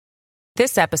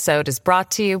This episode is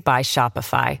brought to you by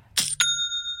Shopify.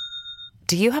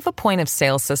 Do you have a point of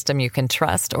sale system you can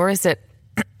trust, or is it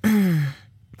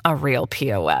a real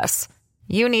POS?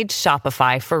 You need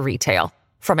Shopify for retail.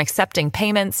 From accepting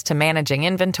payments to managing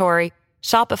inventory,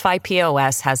 Shopify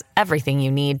POS has everything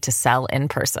you need to sell in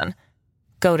person.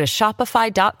 Go to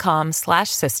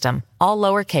shopify.com/system, all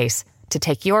lowercase, to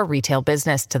take your retail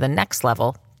business to the next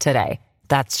level today.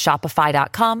 That's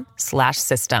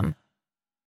shopify.com/system.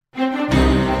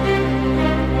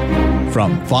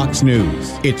 From Fox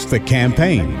News, it's The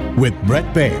Campaign with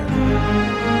Brett Baier.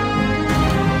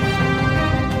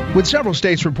 With several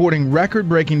states reporting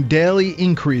record-breaking daily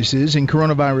increases in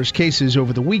coronavirus cases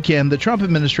over the weekend, the Trump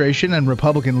administration and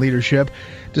Republican leadership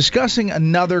discussing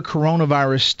another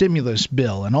coronavirus stimulus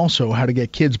bill and also how to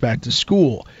get kids back to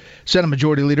school. Senate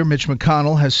Majority Leader Mitch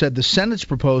McConnell has said the Senate's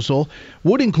proposal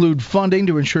would include funding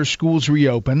to ensure schools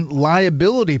reopen,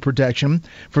 liability protection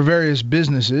for various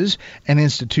businesses and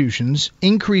institutions,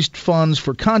 increased funds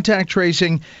for contact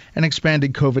tracing, and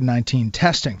expanded COVID-19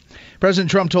 testing. President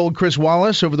Trump told Chris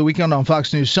Wallace over the weekend on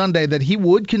Fox News Sunday that he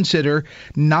would consider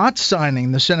not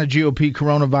signing the Senate GOP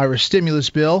coronavirus stimulus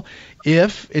bill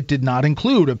if it did not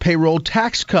include a payroll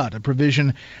tax cut, a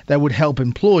provision that would help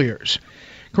employers.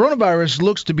 Coronavirus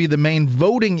looks to be the main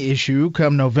voting issue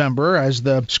come November as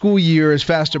the school year is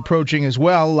fast approaching as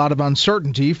well. A lot of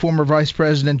uncertainty. Former Vice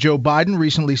President Joe Biden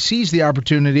recently seized the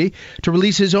opportunity to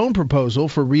release his own proposal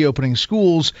for reopening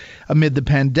schools amid the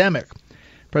pandemic.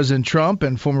 President Trump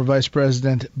and former Vice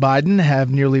President Biden have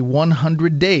nearly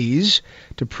 100 days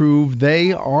to prove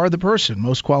they are the person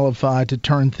most qualified to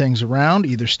turn things around,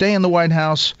 either stay in the White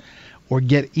House or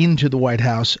get into the White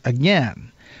House again.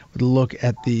 With a look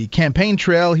at the campaign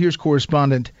trail, here's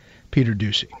correspondent Peter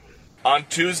Ducey. On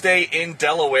Tuesday in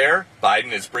Delaware,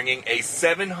 Biden is bringing a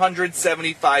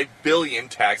 $775 billion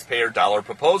taxpayer dollar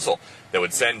proposal that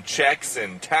would send checks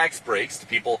and tax breaks to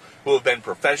people who have been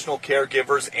professional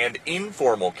caregivers and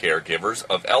informal caregivers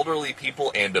of elderly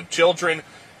people and of children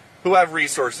who have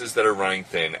resources that are running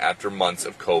thin after months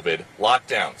of COVID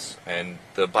lockdowns. And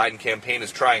the Biden campaign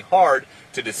is trying hard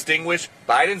to distinguish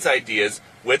Biden's ideas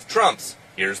with Trump's.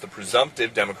 Here's the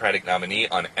presumptive Democratic nominee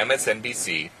on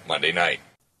MSNBC Monday night.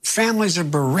 Families are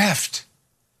bereft.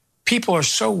 People are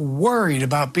so worried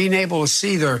about being able to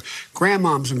see their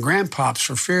grandmoms and grandpops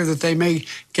for fear that they may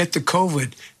get the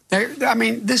COVID.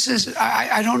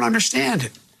 I don't understand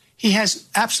it. He has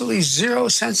absolutely zero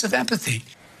sense of empathy.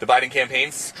 The Biden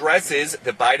campaign stresses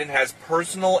that Biden has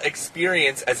personal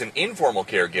experience as an informal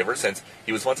caregiver since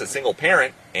he was once a single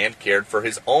parent and cared for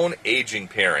his own aging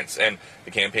parents. And the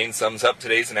campaign sums up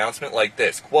today's announcement like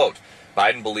this, quote,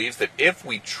 Biden believes that if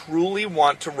we truly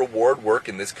want to reward work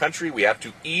in this country, we have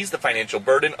to ease the financial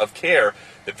burden of care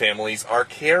that families are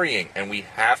carrying, and we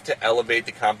have to elevate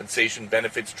the compensation,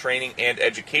 benefits, training, and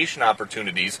education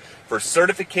opportunities for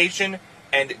certification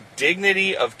and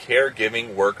dignity of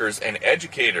caregiving workers and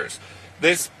educators.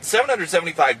 This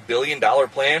 $775 billion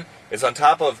plan is on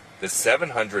top of the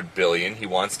 $700 billion he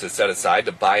wants to set aside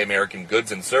to buy American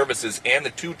goods and services and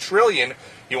the $2 trillion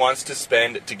he wants to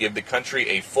spend to give the country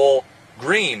a full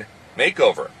green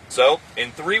makeover. So,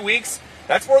 in 3 weeks,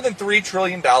 that's more than $3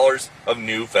 trillion of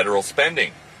new federal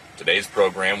spending. Today's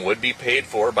program would be paid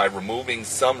for by removing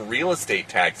some real estate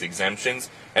tax exemptions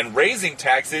and raising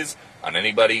taxes on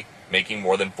anybody making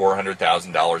more than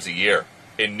 $400,000 a year.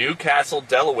 In Newcastle,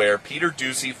 Delaware, Peter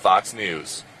Ducey, Fox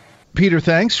News. Peter,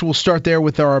 thanks. We'll start there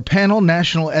with our panel.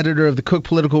 National editor of the Cook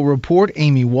Political Report,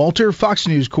 Amy Walter, Fox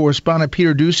News correspondent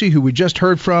Peter Ducey, who we just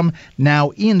heard from, now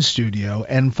in studio,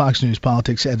 and Fox News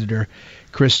politics editor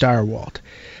Chris Stirewalt.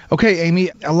 Okay,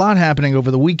 Amy, a lot happening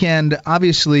over the weekend.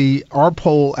 Obviously, our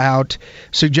poll out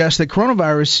suggests that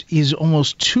coronavirus is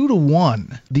almost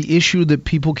 2-to-1 the issue that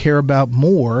people care about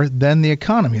more than the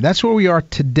economy. That's where we are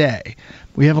today.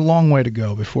 We have a long way to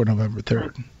go before November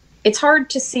 3rd. It's hard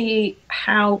to see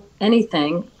how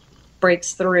anything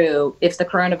breaks through if the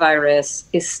coronavirus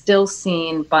is still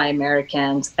seen by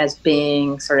Americans as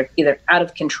being sort of either out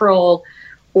of control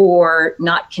or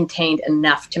not contained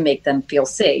enough to make them feel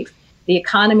safe. The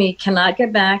economy cannot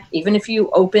get back, even if you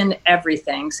open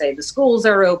everything, say the schools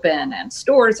are open and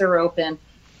stores are open,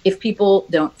 if people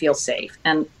don't feel safe.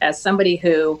 And as somebody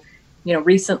who,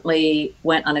 recently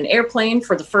went on an airplane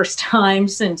for the first time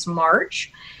since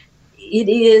March, it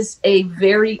is a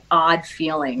very odd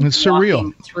feeling. It's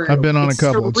surreal. I've been on a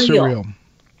couple. It's surreal.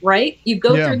 Right? You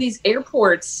go through these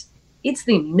airports, it's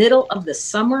the middle of the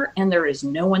summer and there is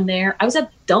no one there. I was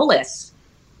at Dulles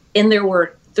and there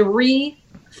were 3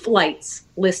 flights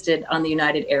listed on the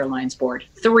United Airlines board.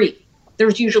 3.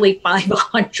 There's usually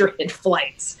 500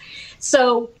 flights.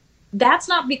 So that's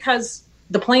not because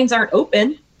the planes aren't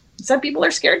open. It's that people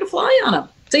are scared to fly on them.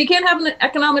 So you can't have an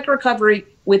economic recovery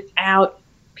without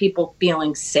people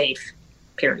feeling safe,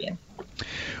 period.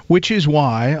 Which is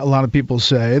why a lot of people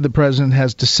say the president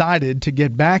has decided to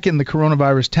get back in the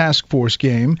coronavirus task force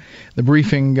game, the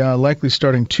briefing likely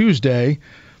starting Tuesday,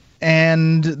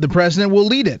 and the president will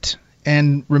lead it.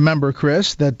 And remember,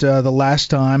 Chris, that the last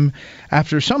time,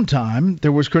 after some time,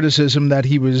 there was criticism that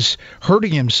he was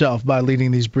hurting himself by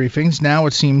leading these briefings. Now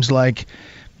it seems like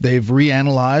they've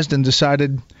reanalyzed and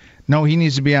decided, no, he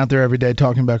needs to be out there every day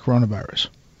talking about coronavirus.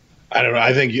 I don't know.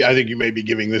 I think you may be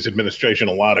giving this administration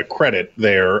a lot of credit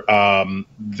there.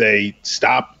 They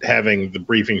stopped having the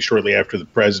briefing shortly after the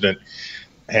president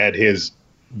had his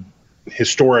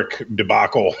historic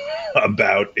debacle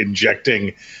about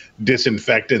injecting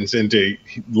disinfectants into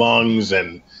lungs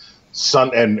and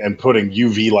sun and putting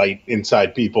UV light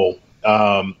inside people.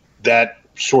 That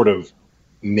sort of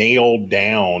nailed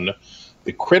down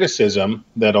the criticism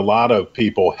that a lot of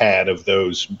people had of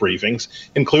those briefings,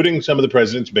 including some of the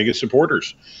president's biggest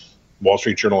supporters. Wall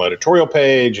Street Journal editorial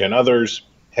page and others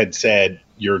had said,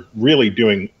 you're really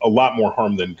doing a lot more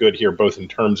harm than good here, both in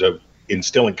terms of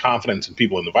instilling confidence in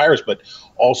people in the virus, but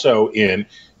also in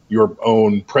your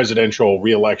own presidential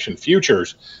reelection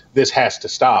futures. This has to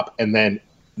stop. And then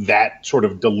that sort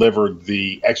of delivered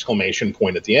the exclamation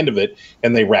point at the end of it,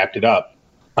 and they wrapped it up.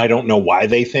 I don't know why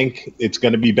they think it's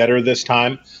going to be better this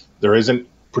time. There isn't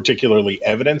particularly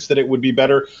evidence that it would be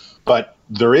better, but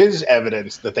there is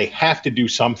evidence that they have to do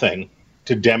something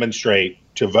to demonstrate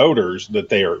to voters that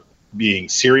they are being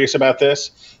serious about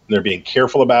this, and they're being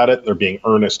careful about it, they're being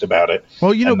earnest about it.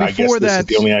 Well, you know, and before I guess this is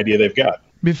the only idea they've got.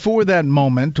 Before that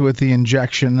moment with the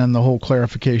injection and the whole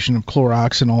clarification of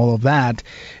Clorox and all of that,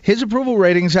 his approval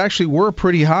ratings actually were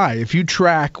pretty high. If you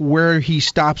track where he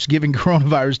stops giving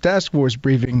coronavirus task force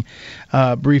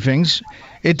briefings,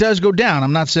 it does go down.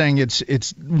 I'm not saying it's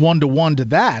 1-to-1 to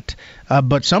that,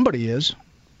 but somebody is.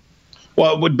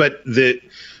 Well, but the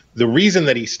reason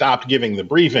that he stopped giving the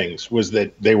briefings was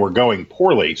that they were going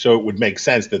poorly, so it would make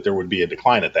sense that there would be a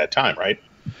decline at that time, right?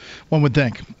 One would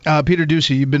think. Peter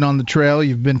Ducey, you've been on the trail.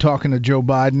 You've been talking to Joe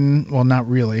Biden. Well, not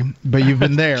really, but you've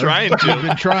been there. You've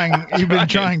been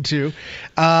trying to.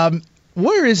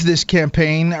 Where is this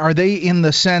campaign? Are they in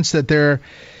the sense that they're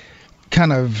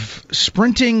kind of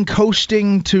sprinting,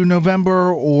 coasting to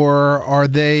November, or are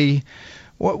they?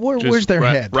 Where's their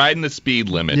head? Riding the speed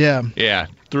limit. Yeah.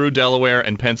 Through Delaware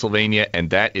and Pennsylvania,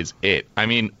 and that is it. I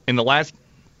mean, in the last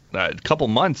couple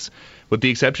months, with the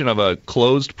exception of a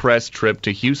closed press trip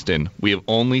to Houston, we have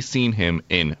only seen him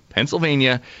in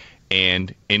Pennsylvania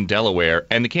and in Delaware.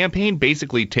 And the campaign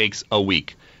basically takes a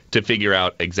week to figure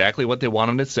out exactly what they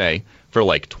want him to say for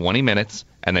like 20 minutes.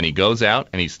 And then he goes out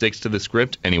and he sticks to the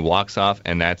script and he walks off,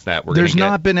 and that's that. There's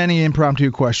not been any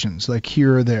impromptu questions like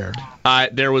here or there.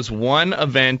 There was one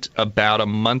event about a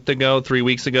month ago, 3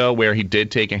 weeks ago, where he did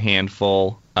take a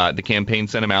handful. The campaign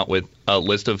sent him out with a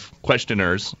list of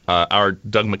questioners. Our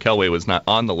Doug McElway was not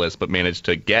on the list, but managed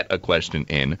to get a question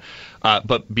in.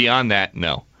 But beyond that,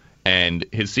 no. And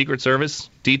his Secret Service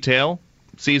detail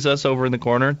sees us over in the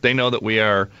corner. They know that we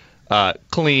are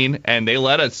clean, and they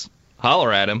let us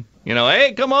holler at him. You know,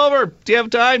 hey, come over. Do you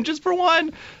have time just for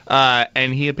one?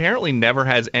 And he apparently never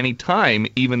has any time,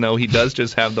 even though he does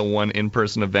just have the one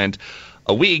in-person event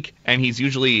a week, and he's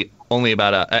usually only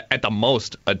about at the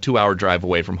most a 2-hour drive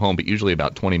away from home, but usually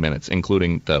about 20 minutes,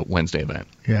 including the Wednesday event.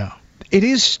 Yeah. It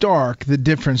is stark, the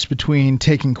difference between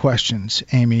taking questions,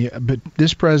 Amy. But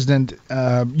this president,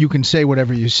 you can say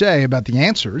whatever you say about the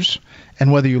answers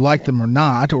and whether you like them or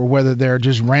not, or whether they're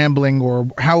just rambling or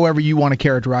however you want to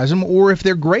characterize them, or if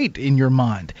they're great in your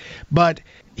mind. But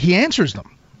he answers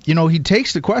them. You know, he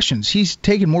takes the questions. He's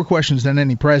taken more questions than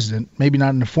any president, maybe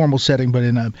not in a formal setting, but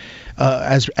in a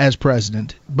as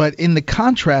president. But in the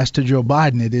contrast to Joe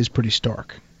Biden, it is pretty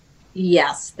stark.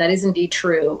 Yes, that is indeed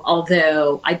true.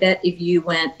 Although I bet if you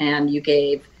went and you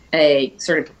gave a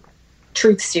sort of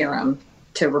truth serum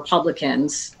to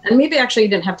Republicans, and maybe actually you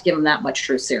didn't have to give them that much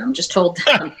truth serum, just told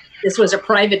them this was a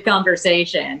private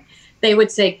conversation, they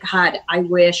would say, God, I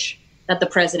wish that the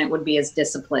president would be as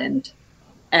disciplined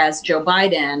as Joe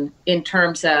Biden in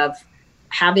terms of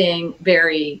having a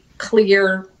very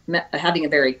clear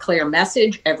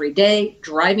message every day,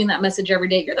 driving that message every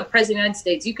day. You're the president of the United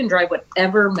States. You can drive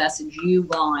whatever message you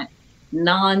want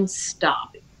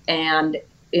nonstop. And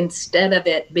instead of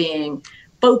it being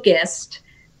focused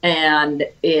and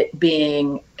it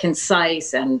being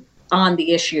concise and on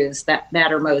the issues that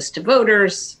matter most to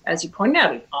voters, as you pointed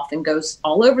out, it often goes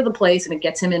all over the place and it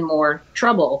gets him in more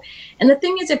trouble. And the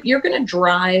thing is, if you're going to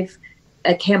drive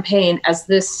a campaign as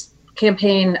this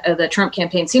the Trump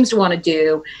campaign seems to want to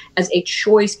do as a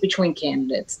choice between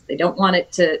candidates. They don't want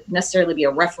it to necessarily be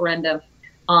a referendum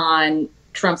on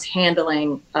Trump's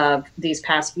handling of these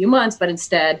past few months, but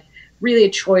instead really a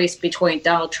choice between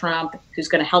Donald Trump, who's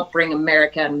going to help bring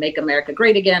America and make America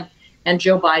great again, and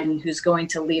Joe Biden, who's going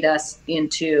to lead us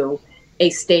into a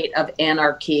state of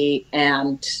anarchy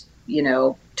and,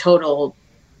 total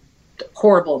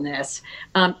horribleness.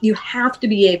 You have to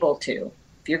be able to,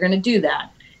 if you're going to do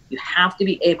that, you have to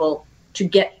be able to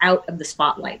get out of the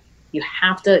spotlight. You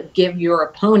have to give your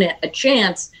opponent a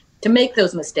chance to make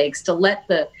those mistakes, to let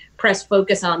the press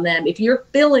focus on them. If you're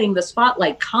filling the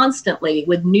spotlight constantly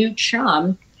with new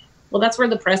chum, well, that's where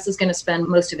the press is going to spend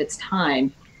most of its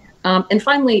time. And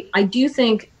finally, I do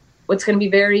think what's going to be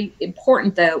very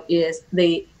important, though, is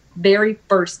the very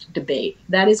first debate.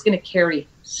 That is going to carry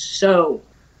so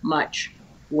much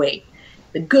weight.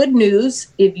 The good news,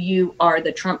 if you are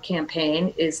the Trump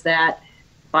campaign, is that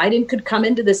Biden could come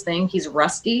into this thing. He's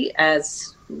rusty,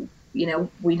 as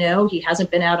we know. He hasn't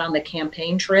been out on the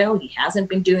campaign trail. He hasn't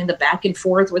been doing the back and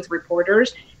forth with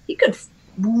reporters. He could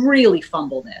really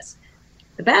fumble this.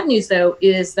 The bad news, though,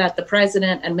 is that the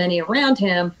president and many around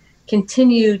him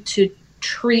continue to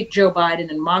treat Joe Biden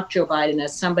and mock Joe Biden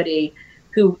as somebody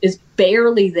who is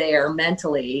barely there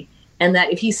mentally, and that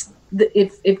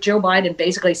if Joe Biden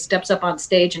basically steps up on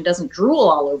stage and doesn't drool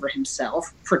all over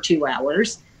himself for 2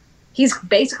 hours, he's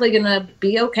basically going to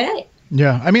be okay.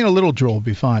 Yeah, I mean, a little drool would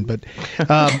be fine, but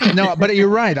no, but you're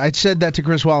right. I said that to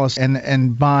Chris Wallace,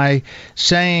 and by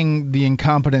saying the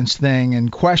incompetence thing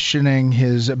and questioning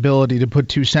his ability to put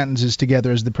two sentences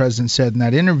together, as the president said in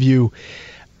that interview,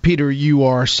 Peter, you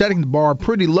are setting the bar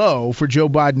pretty low for Joe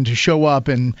Biden to show up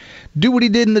and do what he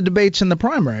did in the debates in the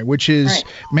primary, which is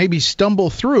maybe stumble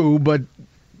through, but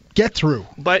get through.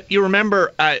 But you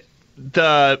remember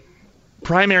the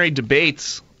primary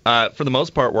debates, for the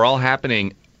most part, were all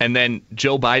happening, and then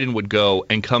Joe Biden would go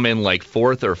and come in like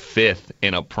 4th or 5th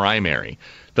in a primary.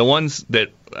 The ones that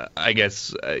I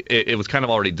guess it was kind of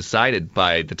already decided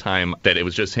by the time that it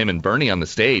was just him and Bernie on the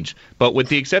stage. But with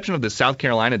the exception of the South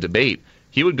Carolina debate,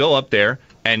 he would go up there,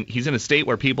 and he's in a state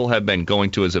where people have been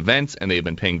going to his events, and they've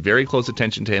been paying very close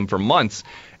attention to him for months.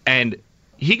 And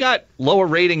he got lower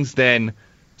ratings than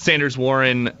Sanders,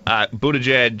 Warren,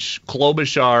 Buttigieg,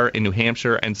 Klobuchar in New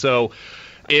Hampshire. And so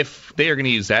if they are going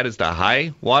to use that as the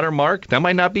high watermark, that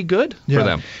might not be good for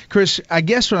them. Chris, I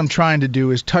guess what I'm trying to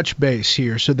do is touch base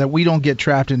here so that we don't get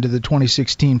trapped into the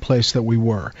 2016 place that we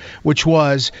were, which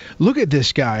was, look at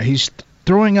this guy. He's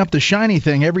throwing up the shiny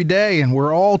thing every day, and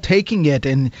we're all taking it,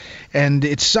 and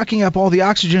it's sucking up all the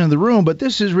oxygen in the room, but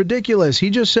this is ridiculous.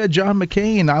 He just said John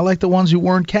McCain, I like the ones who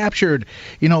weren't captured.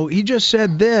 He just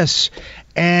said this,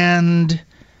 and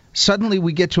suddenly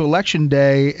we get to Election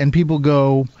Day, and people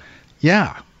go,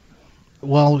 yeah,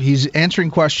 well, he's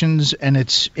answering questions, and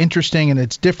it's interesting, and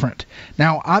it's different.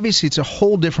 Now, obviously, it's a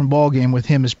whole different ballgame with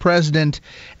him as president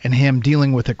and him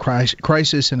dealing with a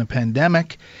crisis and a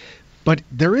pandemic. But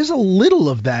there is a little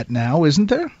of that now, isn't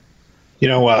there?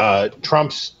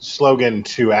 Trump's slogan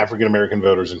to African-American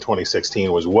voters in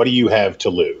 2016 was, what do you have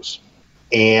to lose?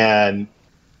 And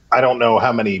I don't know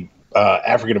how many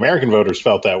African-American voters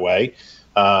felt that way,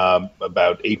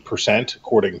 about 8%,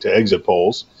 according to exit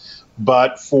polls.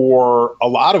 But for a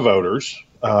lot of voters,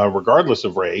 regardless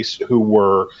of race, who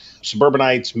were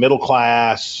suburbanites, middle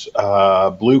class,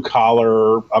 blue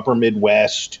collar, upper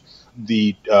Midwest,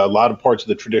 a lot of parts of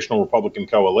the traditional Republican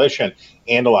coalition,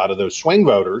 and a lot of those swing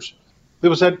voters,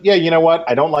 people said, yeah, you know what?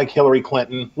 I don't like Hillary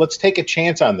Clinton. Let's take a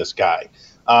chance on this guy.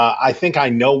 I think I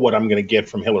know what I'm going to get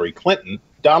from Hillary Clinton.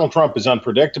 Donald Trump is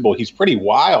unpredictable. He's pretty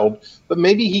wild, but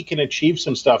maybe he can achieve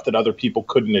some stuff that other people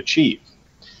couldn't achieve.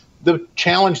 The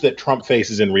challenge that Trump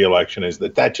faces in re-election is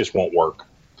that just won't work.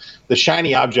 The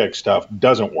shiny object stuff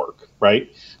doesn't work,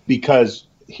 right? Because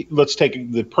let's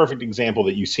take the perfect example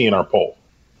that you see in our poll.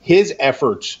 His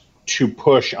efforts to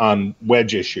push on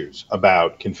wedge issues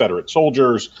about Confederate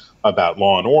soldiers, about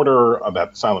law and order,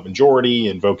 about the silent majority,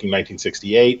 invoking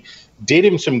 1968, did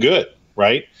him some good,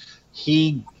 right?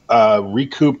 He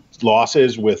recouped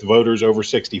losses with voters over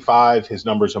 65. His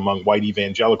numbers among white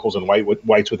evangelicals and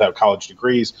whites without college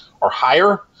degrees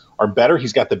are better.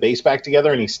 He's got the base back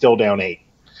together, and he's still down 8.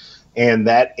 And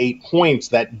that 8 points,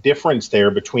 that difference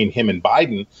there between him and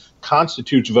Biden,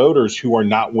 constitutes voters who are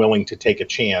not willing to take a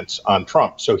chance on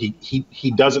Trump. So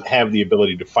he doesn't have the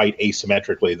ability to fight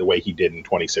asymmetrically the way he did in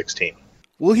 2016.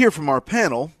 We'll hear from our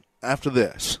panel after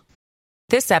this.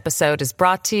 This episode is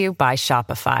brought to you by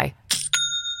Shopify.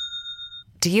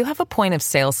 Do you have a point of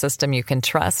sale system you can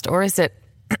trust, or is it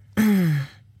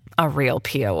a real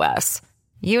POS?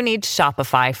 You need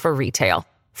Shopify for retail.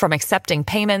 From accepting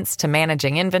payments to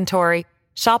managing inventory,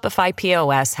 Shopify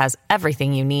POS has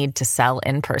everything you need to sell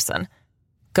in person.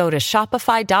 Go to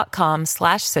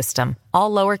shopify.com/system, all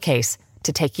lowercase,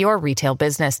 to take your retail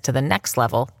business to the next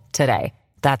level today.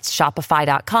 That's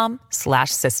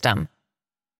shopify.com/system.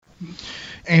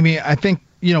 Amy, I think,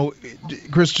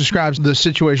 Chris describes the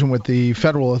situation with the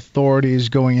federal authorities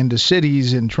going into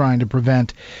cities and trying to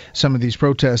prevent some of these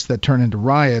protests that turn into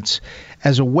riots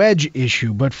as a wedge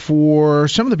issue. But for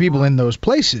some of the people in those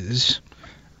places,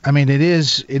 I mean, it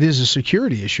is a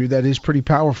security issue that is pretty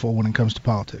powerful when it comes to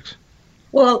politics.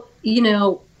 Well,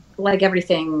 like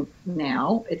everything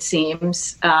now, it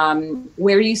seems,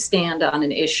 where you stand on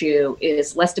an issue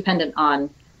is less dependent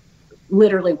on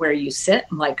literally where you sit.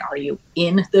 Like, are you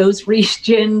in those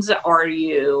regions? Are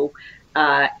you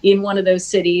in one of those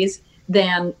cities?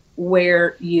 Than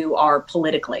where you are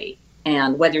politically,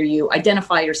 and whether you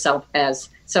identify yourself as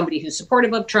somebody who's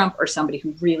supportive of Trump or somebody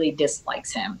who really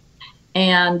dislikes him.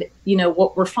 And,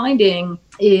 what we're finding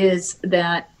is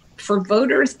that for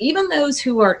voters, even those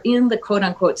who are in the quote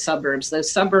unquote suburbs,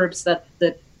 those suburbs that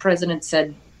the president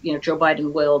said, Joe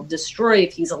Biden will destroy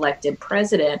if he's elected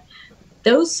president,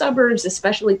 those suburbs,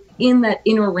 especially in that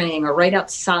inner ring or right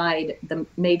outside the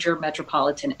major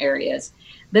metropolitan areas,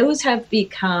 those have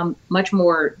become much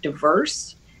more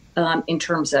diverse in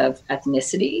terms of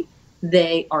ethnicity.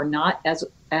 They are not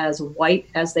as white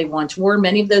as they once were.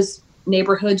 Many of those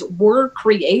neighborhoods were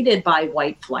created by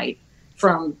white flight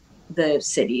from the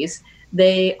cities.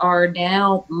 They are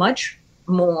now much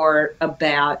more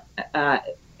about,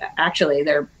 actually,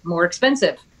 they're more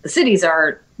expensive. The cities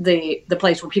are the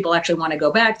place where people actually want to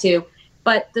go back to,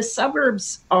 but the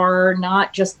suburbs are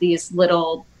not just these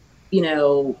little,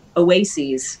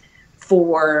 oases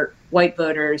for white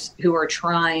voters who are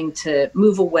trying to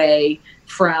move away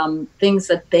from things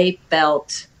that they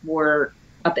felt were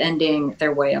upending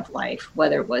their way of life,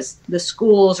 whether it was the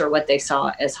schools or what they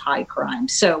saw as high crime.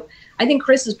 So I think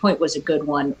Chris's point was a good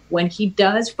one. When he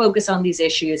does focus on these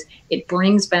issues, it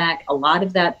brings back a lot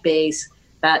of that base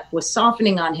that was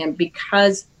softening on him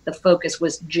because the focus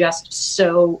was just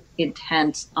so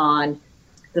intense on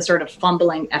the sort of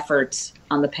fumbling efforts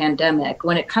on the pandemic.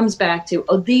 When it comes back to,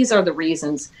 these are the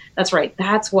reasons. That's right.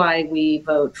 That's why we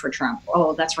vote for Trump.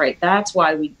 Oh, that's right. That's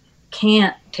why we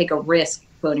can't take a risk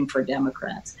voting for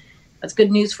Democrats. That's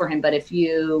good news for him. But if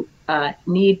you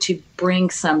need to bring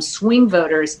some swing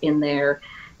voters in there,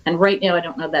 and right now I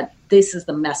don't know that this is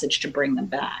the message to bring them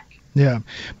back. Yeah,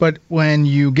 but when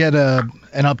you get an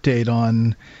update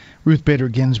on Ruth Bader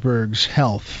Ginsburg's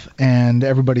health, and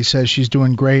everybody says she's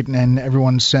doing great, and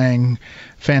everyone's saying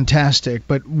fantastic,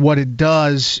 but what it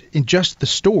does in just the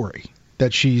story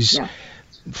that she's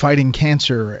fighting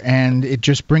cancer, and it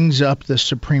just brings up the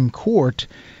Supreme Court,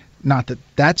 not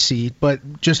that seat, but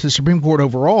just the Supreme Court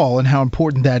overall and how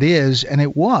important that is, and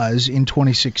it was in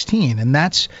 2016. And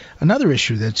that's another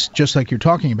issue that's just like you're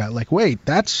talking about. Like, wait,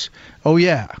 that's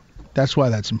why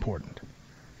that's important.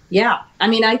 Yeah. I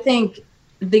mean, I think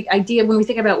the idea when we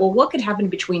think about, well, what could happen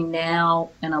between now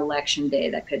and Election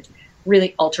Day that could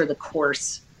really alter the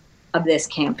course of this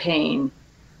campaign,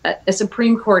 a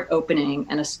Supreme Court opening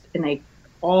and a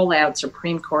all-out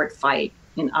Supreme Court fight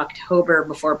in October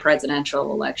before a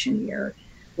presidential election year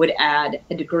would add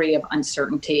a degree of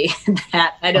uncertainty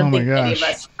that I don't think any of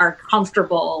us are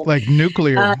comfortable. Like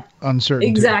nuclear uncertainty.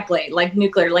 Exactly, like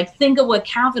nuclear. Like, think of what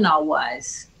Kavanaugh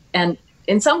was. And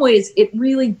in some ways, it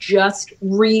really just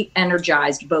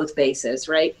re-energized both bases,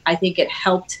 right? I think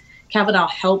Kavanaugh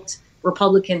helped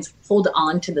Republicans hold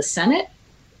on to the Senate,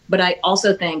 but I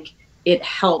also think it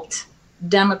helped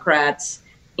Democrats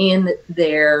in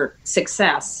their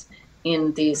success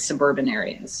in these suburban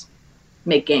areas,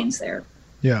 make gains there.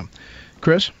 Yeah.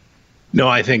 Chris? No,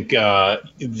 I think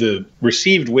the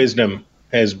received wisdom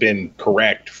has been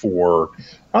correct for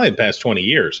probably the past 20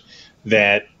 years,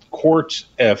 that courts,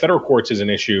 federal courts as an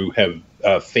issue have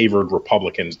favored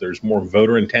Republicans. There's more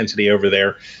voter intensity over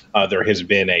there. There has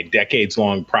been a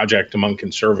decades-long project among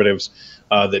conservatives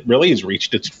that really has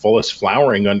reached its fullest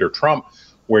flowering under Trump,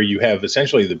 where you have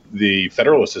essentially the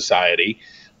Federalist Society,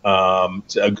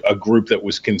 a group that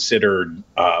was considered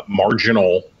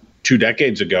marginal 2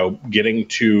 decades ago, getting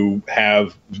to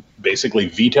have basically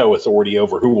veto authority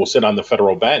over who will sit on the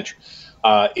federal bench.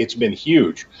 It's been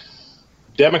huge.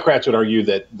 Democrats would argue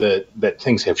that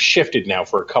things have shifted now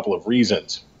for a couple of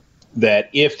reasons. That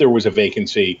if there was a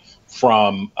vacancy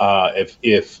from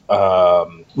if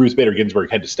Ruth Bader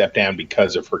Ginsburg had to step down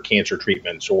because of her cancer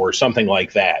treatments or something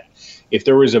like that, if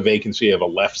there was a vacancy of a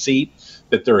left seat,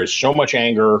 that there is so much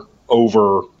anger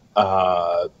over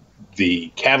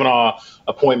the Kavanaugh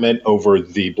appointment, over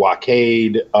the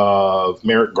blockade of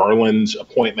Merrick Garland's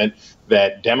appointment,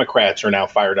 that Democrats are now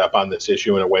fired up on this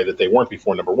issue in a way that they weren't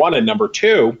before, number one. And number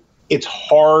two, it's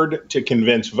hard to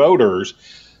convince voters.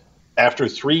 After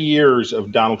 3 years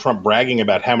of Donald Trump bragging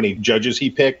about how many judges he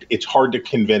picked, it's hard to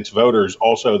convince voters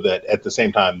also that at the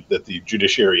same time that the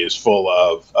judiciary is full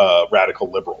of radical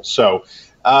liberals. So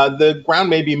the ground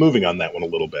may be moving on that one a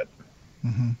little bit.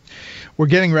 Mm-hmm. We're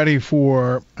getting ready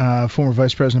for former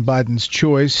Vice President Biden's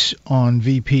choice on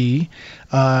VP.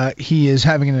 He is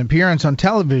having an appearance on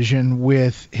television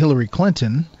with Hillary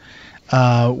Clinton,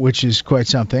 which is quite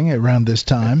something around this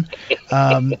time.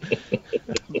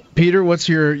 Peter, what's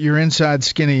your inside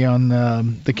skinny on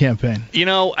the campaign? You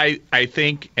know, I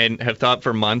think and have thought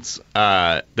for months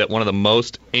that one of the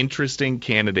most interesting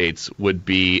candidates would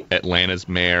be Atlanta's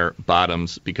Mayor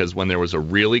Bottoms, because when there was a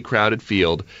really crowded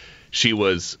field, she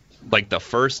was like the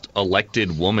first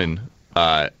elected woman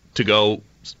to go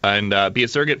and be a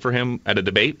surrogate for him at a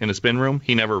debate in a spin room.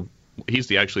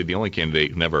 He's actually the only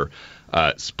candidate who never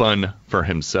spun for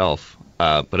himself,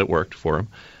 but it worked for him.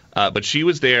 But she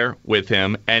was there with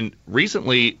him, and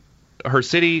recently her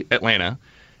city, Atlanta,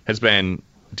 has been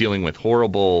dealing with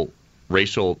horrible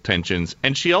racial tensions,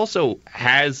 and she also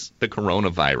has the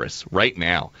coronavirus right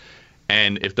now.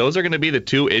 And if those are going to be the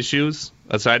two issues,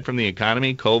 aside from the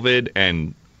economy, COVID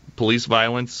and police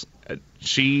violence,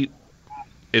 she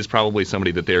is probably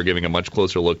somebody that they're giving a much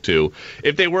closer look to,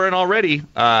 if they weren't already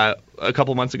a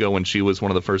couple months ago when she was one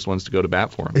of the first ones to go to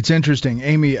bat for him. It's interesting.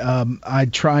 Amy, I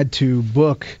tried to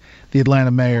book the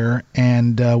Atlanta mayor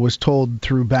and was told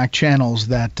through back channels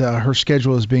that her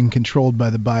schedule is being controlled by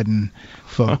the Biden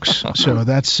folks. So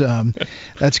that's kind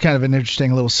of an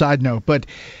interesting little side note. But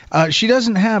she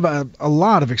doesn't have a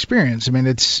lot of experience. I mean,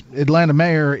 it's Atlanta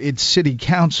mayor, it's city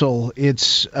council,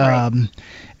 it's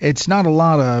it's not a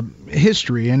lot of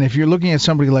history. And if you're looking at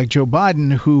somebody like Joe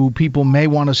Biden, who people may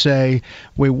want to say,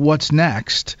 wait, what's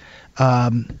next? I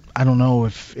don't know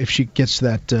if she gets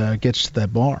to that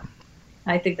bar.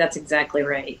 I think that's exactly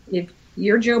right. If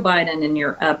you're Joe Biden and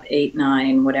you're up 8,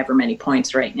 9, whatever many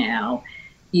points right now,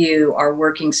 you are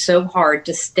working so hard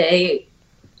to stay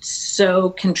so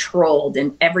controlled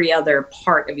in every other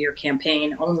part of your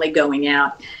campaign, only going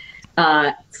out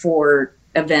for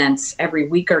events every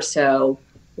week or so.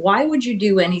 Why would you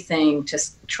do anything to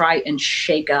try and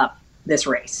shake up this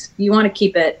race? You want to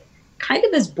keep it kind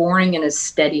of as boring and as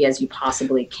steady as you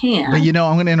possibly can. But, I'm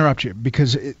going to interrupt you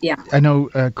because I know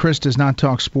Chris does not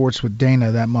talk sports with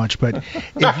Dana that much, but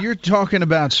if you're talking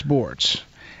about sports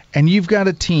and you've got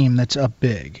a team that's up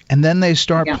big and then they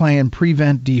start playing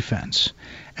prevent defense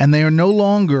and they are no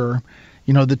longer,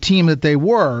 the team that they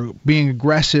were, being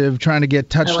aggressive, trying to get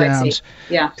touchdowns.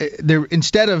 They're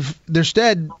instead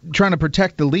trying to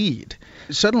protect the lead.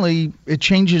 Suddenly it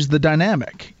changes the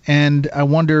dynamic. And I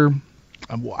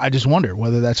just wonder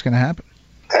whether that's going to happen.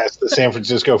 Ask the San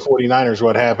Francisco 49ers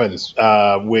what happens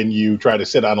when you try to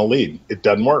sit on a lead. It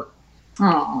doesn't work.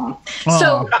 Aww.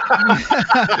 So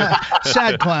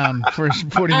sad clown for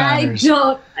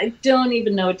 49ers. I don't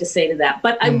even know what to say to that.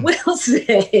 But I will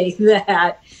say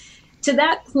that to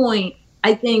that point,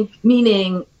 I think,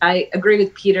 meaning I agree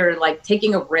with Peter, like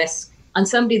taking a risk on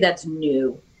somebody that's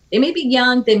new. They may be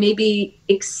young, they may be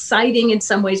exciting in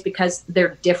some ways because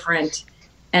they're different.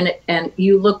 And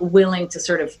you look willing to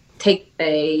sort of take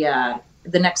the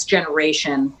next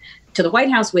generation to the White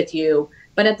House with you.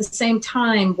 But at the same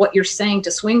time, what you're saying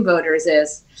to swing voters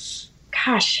is,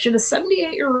 gosh, should a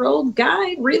 78-year-old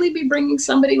guy really be bringing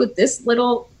somebody with this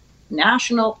little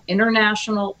national,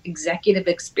 international executive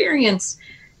experience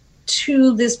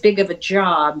to this big of a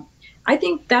job? I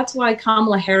think that's why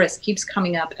Kamala Harris keeps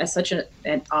coming up as such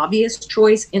an obvious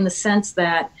choice, in the sense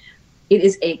that it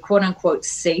is a quote-unquote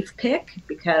safe pick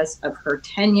because of her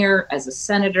tenure as a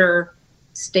senator,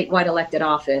 statewide elected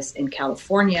office in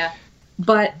California,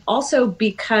 but also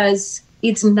because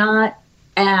it's not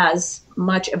as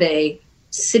much of a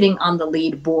sitting on the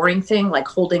lead boring thing, like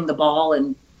holding the ball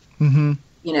and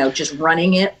just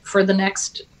running it for the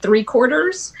next 3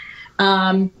 quarters.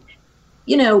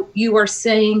 You are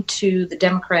saying to the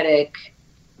Democratic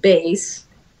base,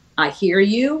 I hear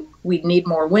you. We need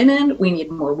more women. We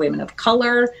need more women of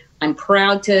color. I'm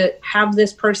proud to have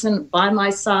this person by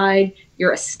my side.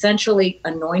 You're essentially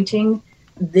anointing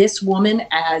this woman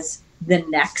as the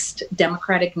next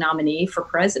Democratic nominee for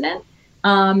president.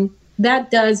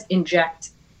 That does inject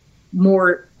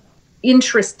more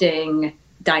interesting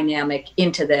dynamic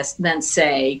into this than,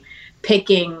 say,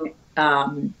 picking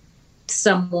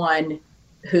someone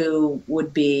who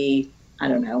would be, I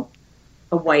don't know,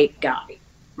 a white guy.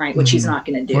 right? Which he's not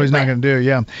going to do. Well, he's not going to do,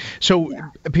 yeah. So,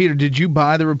 Peter, did you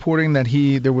buy the reporting that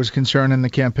there was concern in the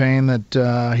campaign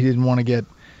that he didn't want to get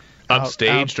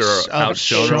upstaged or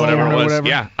outshone or whatever it was? Whatever?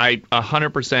 Yeah, I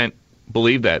 100%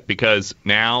 believe that, because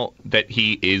now that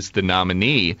he is the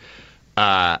nominee,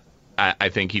 I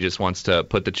think he just wants to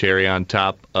put the cherry on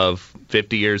top of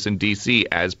 50 years in D.C.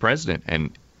 as president,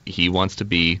 and he wants to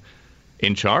be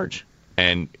in charge.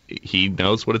 And he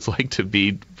knows what it's like to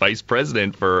be vice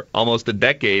president for almost a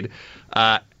decade.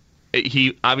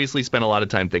 He obviously spent a lot of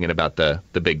time thinking about the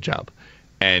big job.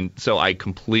 And so I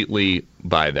completely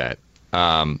buy that.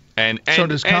 So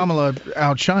does Kamala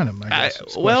outshine him, I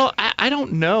guess? I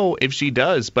don't know if she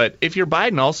does. But if you're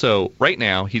Biden also, right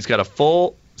now, he's got a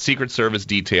full Secret Service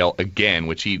detail again,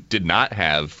 which he did not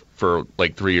have for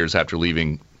like 3 years after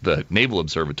leaving the Naval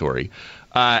Observatory.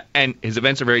 And his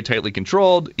events are very tightly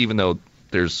controlled, even though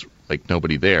there's like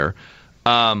nobody there.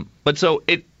 And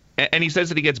he says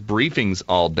that he gets briefings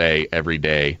all day, every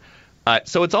day.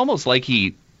 So it's almost like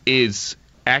he is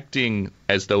acting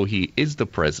as though he is the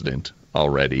president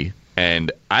already.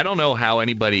 And I don't know how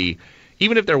anybody,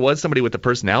 even if there was somebody with the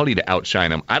personality to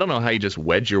outshine him, I don't know how you just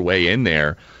wedge your way in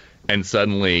there and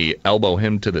suddenly elbow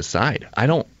him to the side. I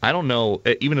don't know,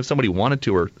 even if somebody wanted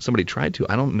to or somebody tried to,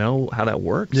 I don't know how that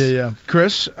works. Yeah.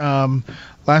 Chris,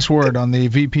 last word on the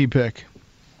VP pick.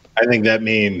 I think that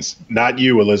means not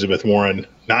you, Elizabeth Warren,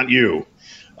 not you.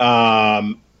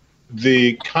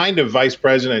 The kind of vice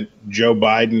president Joe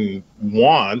Biden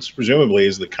wants, presumably,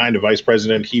 is the kind of vice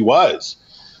president he was.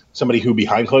 Somebody who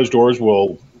behind closed doors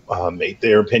will make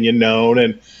their opinion known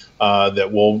and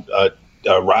that will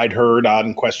ride herd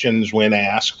on questions when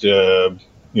asked,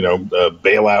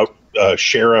 bailout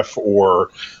sheriff or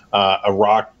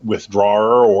Iraq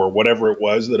withdrawer or whatever it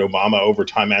was that Obama over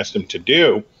time asked him to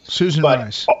do. Susan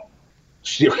Rice.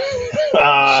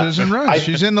 Susan Rice.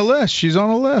 She's in the list. She's on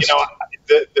the list.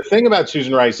 The thing about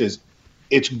Susan Rice is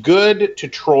it's good to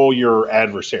troll your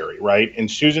adversary, right? And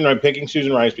picking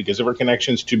Susan Rice because of her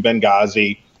connections to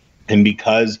Benghazi and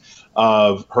because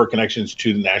of her connections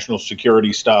to the national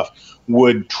security stuff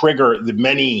would trigger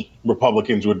many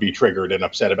Republicans would be triggered and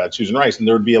upset about Susan Rice. And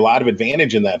there would be a lot of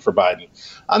advantage in that for Biden.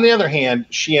 On the other hand,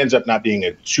 she ends up not being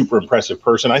a super impressive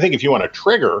person. I think if you want to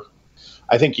trigger,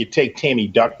 I think you take Tammy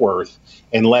Duckworth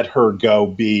and let her go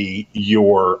be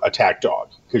your attack dog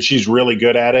because she's really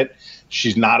good at it.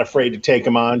 She's not afraid to take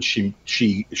them on. She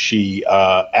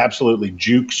absolutely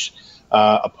jukes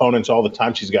opponents all the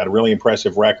time. She's got a really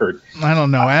impressive record. I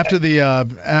don't know. After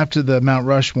the Mount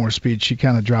Rushmore speech, she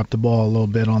kind of dropped the ball a little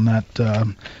bit on that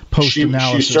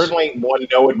post-analysis. She certainly won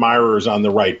no admirers on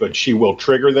the right, but she will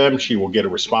trigger them. She will get a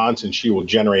response, and she will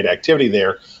generate activity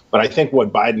there. But I think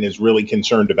what Biden is really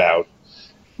concerned about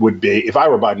would be, if I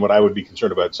were Biden, what I would be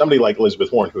concerned about, somebody like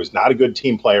Elizabeth Warren, who is not a good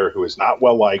team player, who is not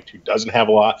well liked, who doesn't have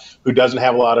a lot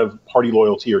of party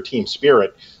loyalty or team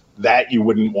spirit. That you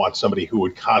wouldn't want somebody who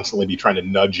would constantly be trying to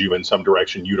nudge you in some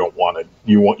direction you don't want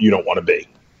to be.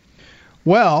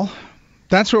 Well,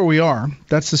 that's where we are.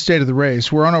 That's the state of the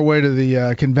race. We're on our way to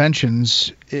the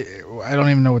conventions. I don't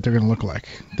even know what they're going to look like.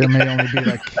 There may only be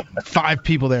like 5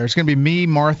 people there. It's going to be me,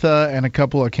 Martha, and a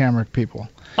couple of camera people.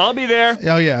 I'll be there.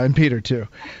 Oh, yeah, and Peter, too.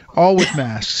 All with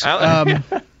masks.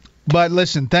 But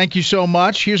listen, thank you so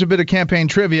much. Here's a bit of campaign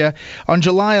trivia. On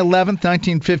July 11th,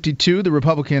 1952, the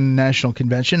Republican National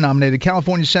Convention nominated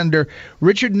California Senator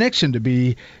Richard Nixon to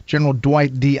be General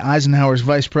Dwight D. Eisenhower's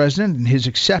vice president. In his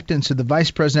acceptance of the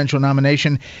vice presidential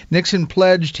nomination, Nixon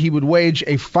pledged he would wage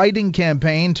a fighting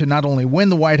campaign to not only win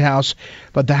the White House,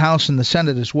 but the House and the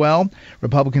Senate as well.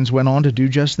 Republicans went on to do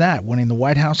just that, winning the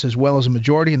White House as well as a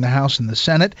majority in the House and the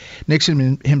Senate.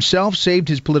 Nixon himself saved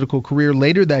his political career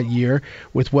later that year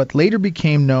with what later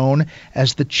became known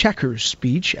as the Checkers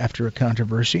speech after a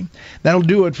controversy. That'll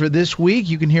do it for this week.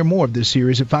 You can hear more of this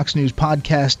series at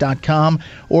foxnewspodcast.com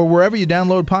or wherever you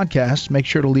download podcasts. Make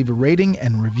sure to leave a rating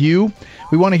and review.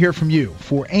 We want to hear from you.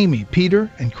 For Amy, Peter,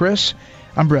 and Chris,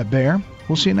 I'm Brett Baer.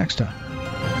 We'll see you next time.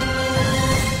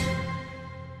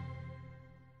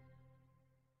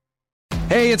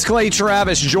 Hey, it's Clay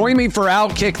Travis. Join me for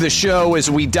Outkick the Show as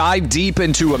we dive deep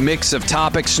into a mix of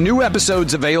topics. New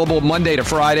episodes available Monday to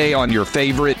Friday on your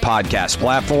favorite podcast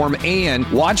platform and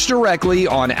watch directly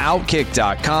on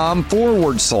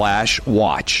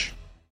Outkick.com/watch.